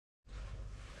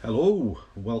Hello,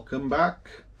 welcome back.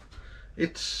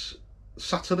 It's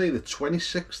Saturday the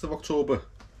 26th of October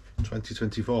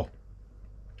 2024.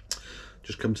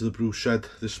 Just come to the brew shed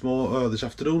this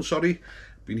afternoon,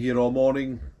 Been here all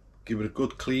morning, give it a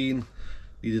good clean.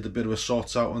 Needed a bit of a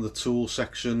sort out on the tool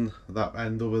section, that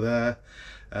end over there,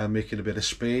 making a bit of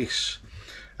space.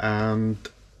 And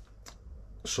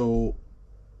so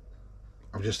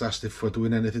I've just asked if we're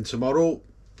doing anything tomorrow.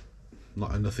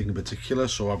 Nothing in particular,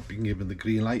 so I've been given the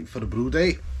green light for a brew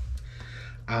day,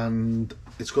 and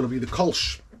it's going to be the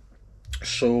Kolsch.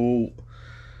 So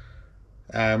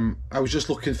I was just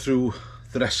looking through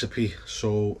the recipe.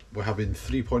 So we're having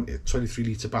 3.23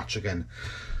 litre batch again,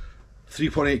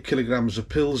 3.8 kilograms of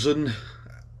Pilsen,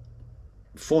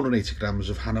 480 grams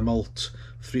of Hannah malt,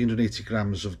 380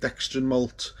 grams of dextrin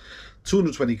malt,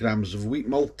 220 grams of wheat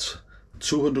malt,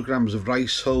 200 grams of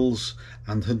rice hulls,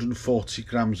 and 140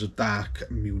 grams of dark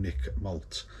Munich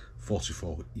malt,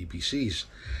 44 EBCs.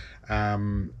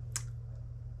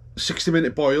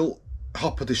 60-minute boil.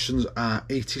 Hop additions are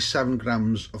 87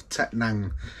 grams of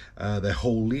Tetnang, their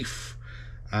whole leaf,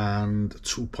 and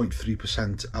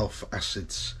 2.3% alpha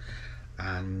acids.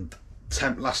 And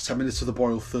last 10 minutes of the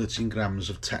boil, 13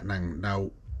 grams of Tetnang. Now,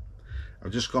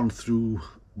 I've just gone through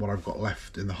what I've got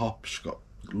left in the hops. Got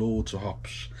loads of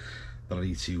hops that I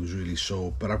need to use really,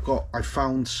 but I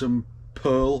found some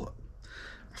pearl.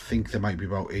 I think there might be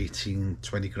about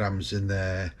 18-20 grams in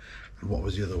there, and what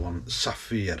was the other one?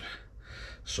 Sapphire.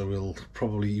 So we'll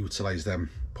probably utilize them,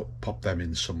 pop them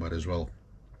in somewhere as well.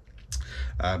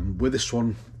 With this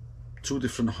one, two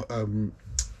different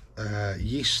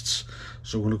yeasts.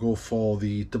 So we're going to go for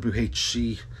the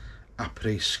WHC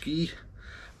Après Ski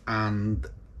and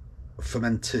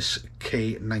Fermentis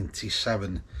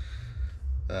K97.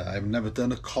 I've never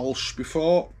done a Kolsch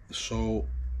before, so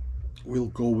we'll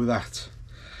go with that.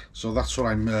 So that's what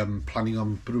I'm planning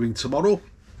on brewing tomorrow.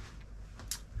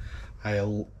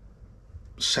 I'll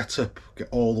set up, get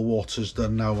all the waters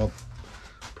done now. I'll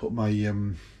put my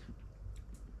the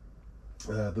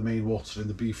main water in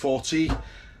the B40,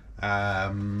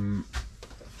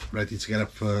 ready to get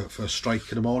up for a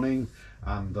strike in the morning,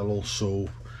 and I'll also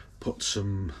put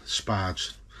some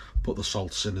sparge, put the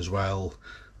salts in as well,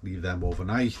 leave them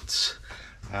overnight.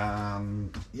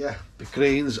 And yeah, the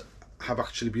grains have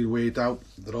actually been weighed out,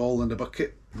 they're all in the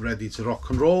bucket, ready to rock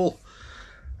and roll.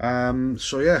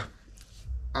 So yeah,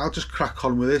 I'll just crack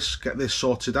on with this, get this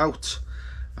sorted out,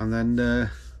 and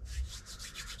then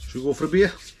should we go for a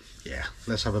beer? Yeah,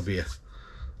 let's have a beer.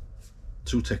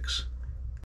 2 ticks.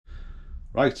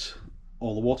 Right,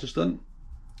 all the water's done.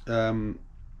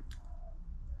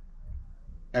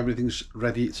 Everything's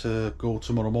ready to go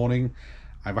tomorrow morning.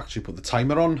 I've actually put the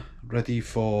timer on, ready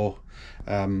for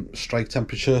strike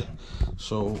temperature.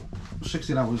 So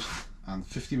 16 hours and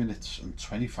 50 minutes and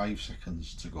 25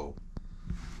 seconds to go.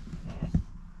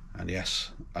 And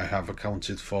yes, I have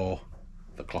accounted for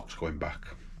the clocks going back.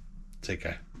 Take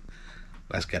care.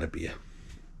 Let's get a beer.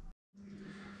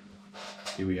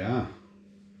 Here we are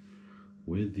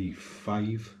with the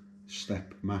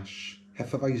 5-step mash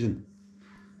Hefeweizen.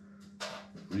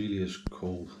 Really is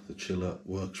cold. The chiller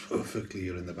works perfectly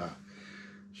here in the back.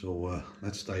 So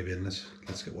let's dive in.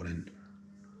 Let's get one in.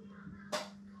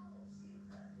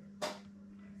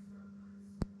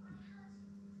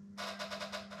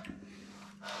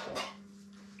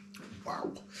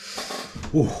 Wow.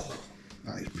 Oh,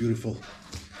 that is beautiful.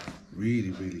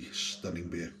 Really, really stunning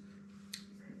beer.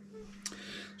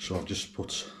 So I've just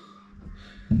put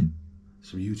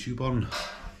some YouTube on,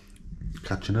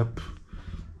 catching up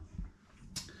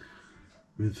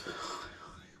with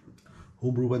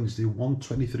Homebrew Wednesday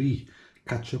 123,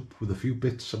 catch up with a few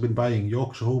bits I've been buying.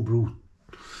 Yorkshire Homebrew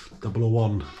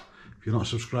 001. If you're not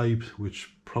subscribed,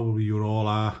 which probably you all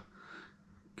are,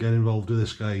 get involved with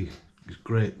this guy. He's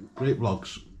great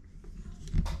vlogs.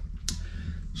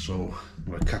 So I'm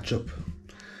going to catch up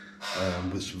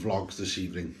with some vlogs this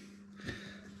evening.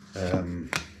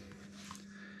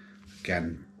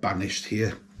 Again, Banished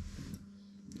here.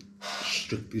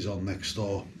 Strictly's on next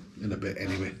door in a bit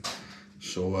anyway.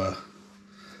 So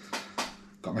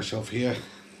got myself here,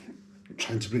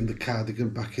 trying to bring the cardigan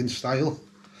back in style,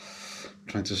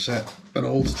 trying to set an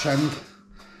old trend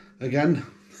again.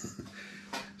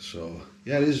 So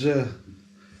yeah, it is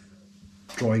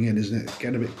drawing in, isn't it?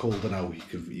 Getting a bit colder now.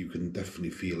 You can definitely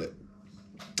feel it.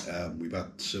 We've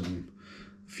had some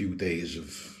few days of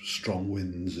strong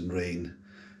winds and rain,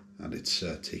 and it's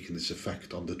taking its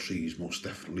effect on the trees. Most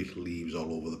definitely, leaves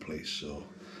all over the place. So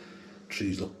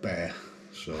trees look bare.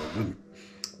 So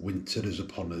winter is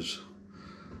upon us.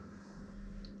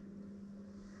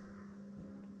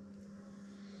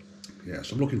 Yeah,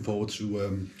 so I'm looking forward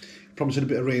to promising a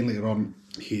bit of rain later on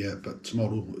here, but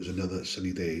tomorrow is another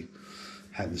sunny day,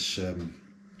 hence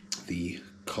the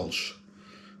Kolsch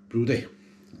brewday.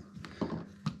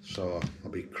 So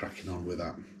I'll be cracking on with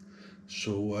that.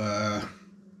 So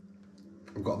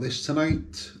I've got this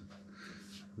tonight,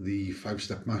 the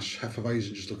 5-step mash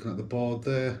Hefeweizen, just looking at the board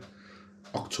there,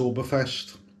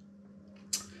 Oktoberfest.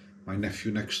 My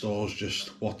nephew next door's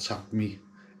just WhatsApped me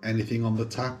anything on the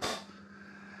tap.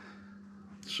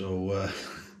 So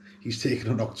he's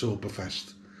taken an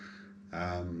Oktoberfest.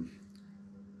 And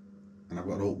I've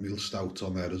got an oatmeal stout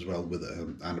on there as well with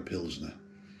and a Pilsner.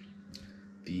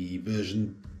 The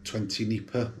version 20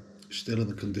 NEPA still in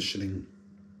the conditioning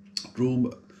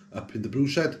room up in the brew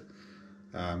shed.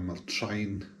 I'll try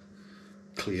and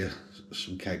clear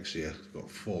some kegs here. I've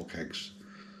got 4 kegs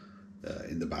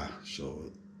in the bar,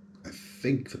 so I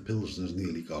think the Pilsner's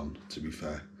nearly gone, to be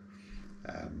fair.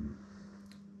 And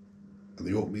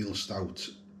the oatmeal stout,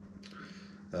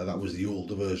 that was the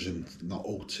older version, not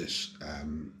Otis.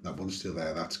 That one's still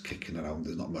there, that's kicking around.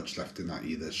 There's not much left in that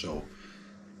either, so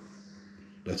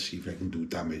let's see if I can do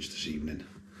damage this evening.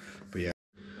 But yeah,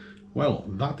 well,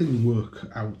 that didn't work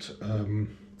out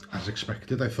as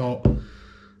expected. I thought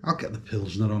I'll get the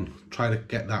Pilsner on, try to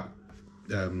get that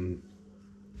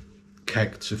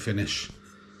keg to finish.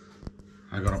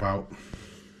 I got about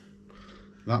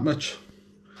that much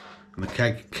and the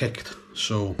keg kicked,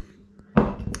 so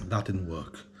that didn't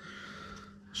work.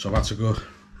 So I had to go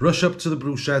rush up to the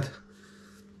brew shed,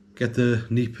 get the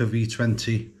NEPA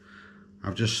V20.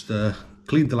 I've just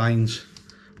cleaned the lines,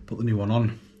 put the new one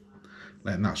on,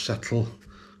 letting that settle,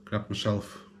 grab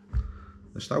myself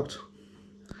the stout.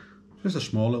 Just a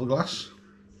small little glass,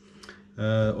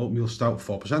 oatmeal stout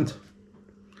 4%.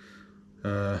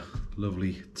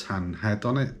 Lovely tan head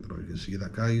on it, I don't know if you can see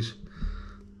that, guys.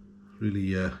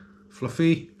 Really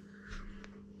fluffy.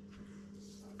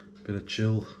 Bit of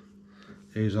chill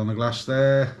haze on the glass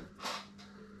there.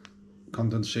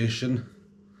 Condensation.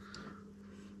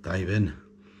 Dive in.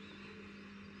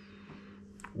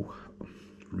 Ooh,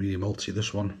 really malty,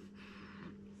 this one.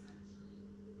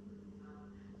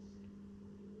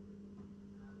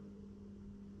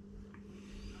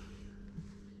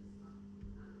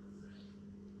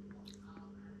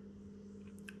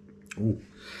 Oh,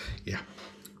 yeah.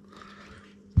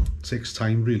 Takes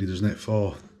time, really, doesn't it,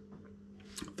 for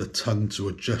the tongue to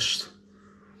adjust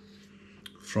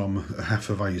from a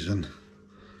Hefeweizen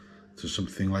to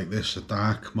something like this, a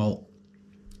dark malt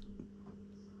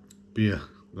beer,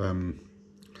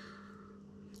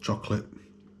 chocolate,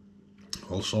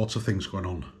 all sorts of things going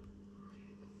on.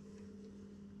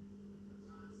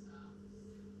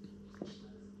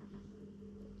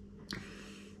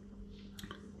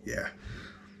 Yeah,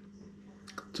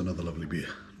 it's another lovely beer.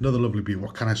 Another lovely beer,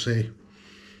 what can I say?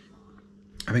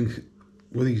 I think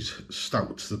with these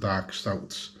stouts, the dark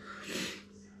stouts,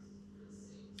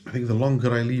 I think the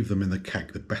longer I leave them in the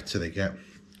keg, the better they get.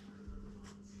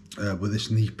 With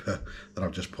this NEPA that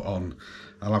I've just put on,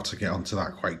 I'll have to get onto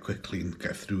that quite quickly and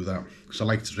get through that, because I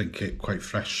like to drink it quite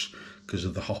fresh because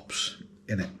of the hops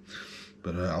in it.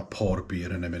 But I'll pour a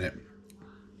beer in a minute.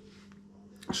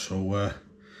 So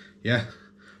yeah,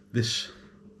 this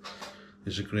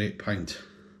is a great pint.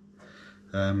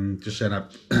 Just saying,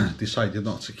 I've decided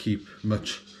not to keep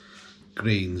much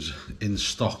grains in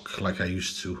stock like I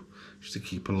used to. I used to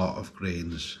keep a lot of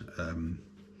grains, and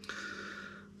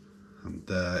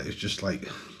it's just like,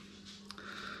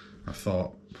 I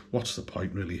thought, what's the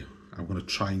point really? I'm going to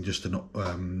try and just,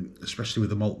 especially with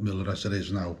the malt miller as it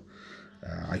is now,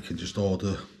 I can just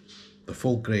order the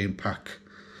full grain pack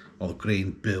or the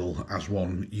grain bill as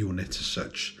one unit as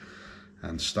such,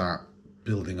 and start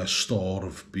building a store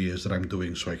of beers that I'm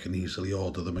doing, so I can easily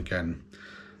order them again,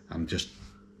 and just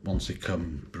once they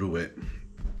come, brew it,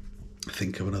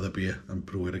 think of another beer and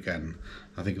brew it again.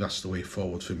 I think that's the way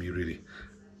forward for me, really.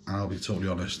 And I'll be totally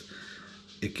honest,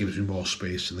 it gives me more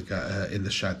space in the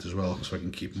shed as well, so I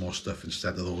can keep more stuff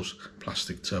instead of those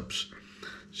plastic tubs.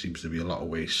 Seems to be a lot of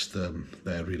waste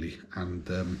there, really. And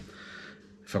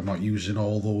if I'm not using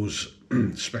all those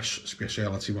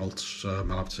speciality malts, I'll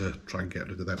have to try and get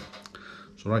rid of them.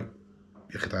 So right,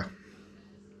 ychida.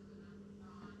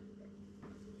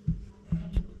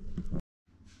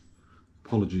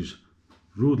 Apologies,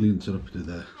 rudely interrupted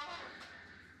there.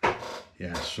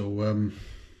 Yeah, so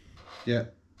yeah,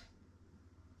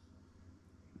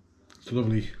 it's a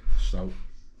lovely stout.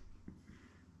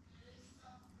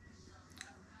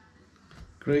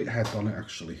 Great head on it,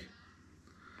 actually.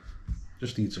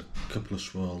 Just needs a couple of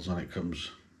swirls and it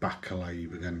comes back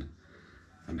alive again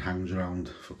and hangs around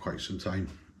for quite some time.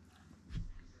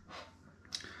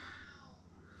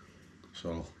 So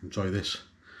I'll enjoy this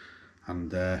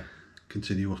and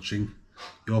continue watching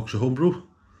Yorkshire Homebrew.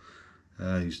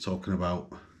 He's talking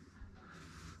about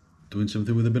doing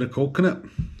something with a bit of coconut,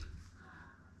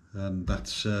 and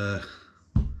that's brew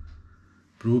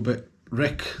a bit.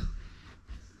 Rick,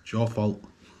 it's your fault.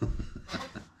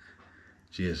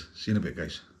 Cheers, see you in a bit,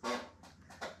 guys.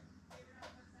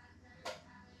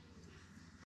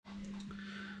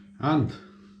 And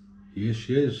here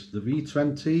she is, the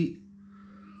V20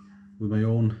 with my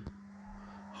own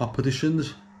hop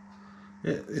additions.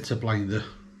 It's a blinder.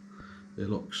 It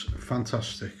looks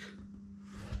fantastic.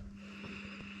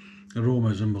 Aroma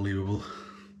is unbelievable.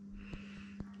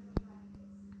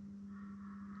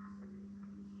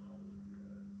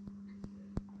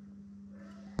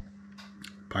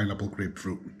 Pineapple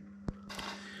grapefruit.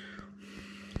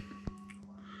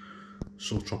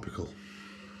 So tropical.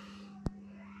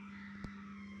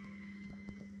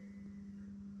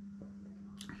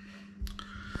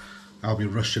 I'll be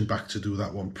rushing back to do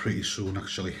that one pretty soon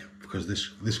actually, because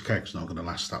this keg's not going to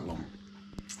last that long.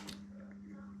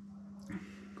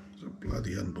 It's a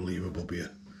bloody unbelievable beer.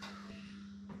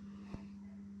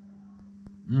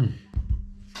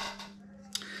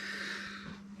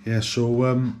 Yeah, so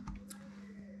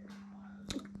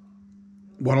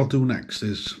what I'll do next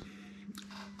is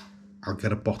I'll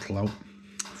get a bottle out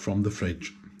from the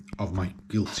fridge of my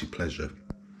guilty pleasure,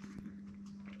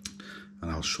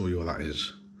 and I'll show you what that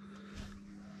is.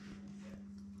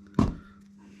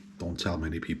 Don't tell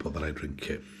many people that I drink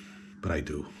it, but I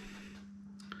do.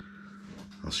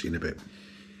 I'll see you in a bit.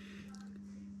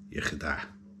 Yechida.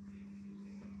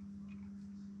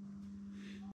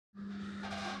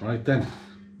 Right then,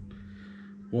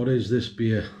 what is this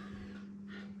beer?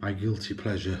 My guilty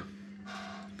pleasure.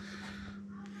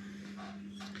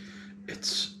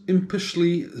 It's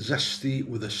impishly zesty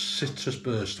with a citrus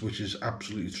burst, which is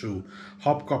absolutely true.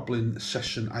 Hobgoblin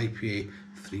Session IPA,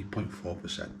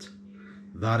 3.4%.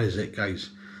 That is it,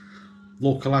 guys.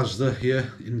 Local Asda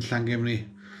here in Llangefni.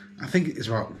 I think it's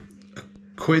about a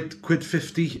quid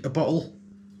 50 a bottle.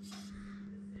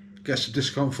 Gets a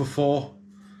discount for 4.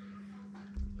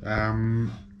 I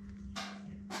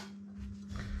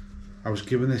was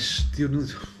given this during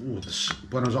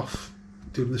when I was off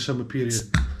during the summer period,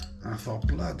 and I thought,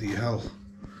 bloody hell,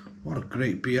 what a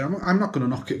great beer. I'm not going to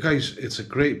knock it, guys. It's a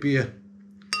great beer.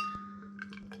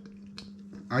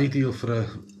 Ideal for a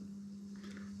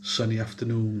sunny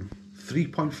afternoon.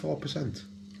 3.4%.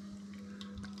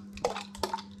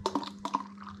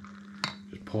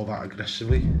 Just pour that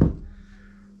aggressively.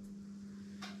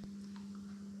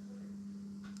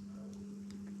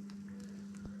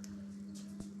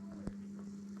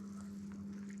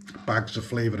 Bags of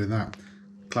flavour in that.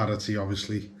 Clarity,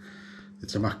 obviously.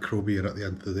 It's a macro beer at the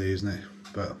end of the day, isn't it?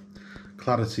 But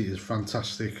clarity is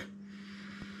fantastic.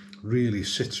 Really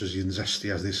citrusy and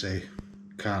zesty, as they say.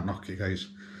 Can't knock it, guys.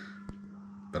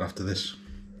 But after this,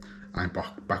 I'm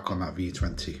back on that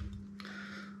V20.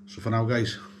 So for now,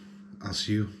 guys, I'll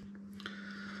see you.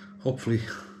 Hopefully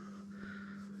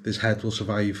this head will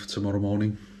survive tomorrow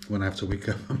morning when I have to wake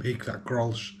up and make that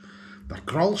Kolsch.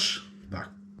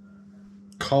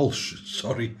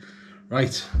 Sorry.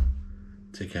 Right.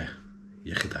 Take care.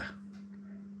 Yechida.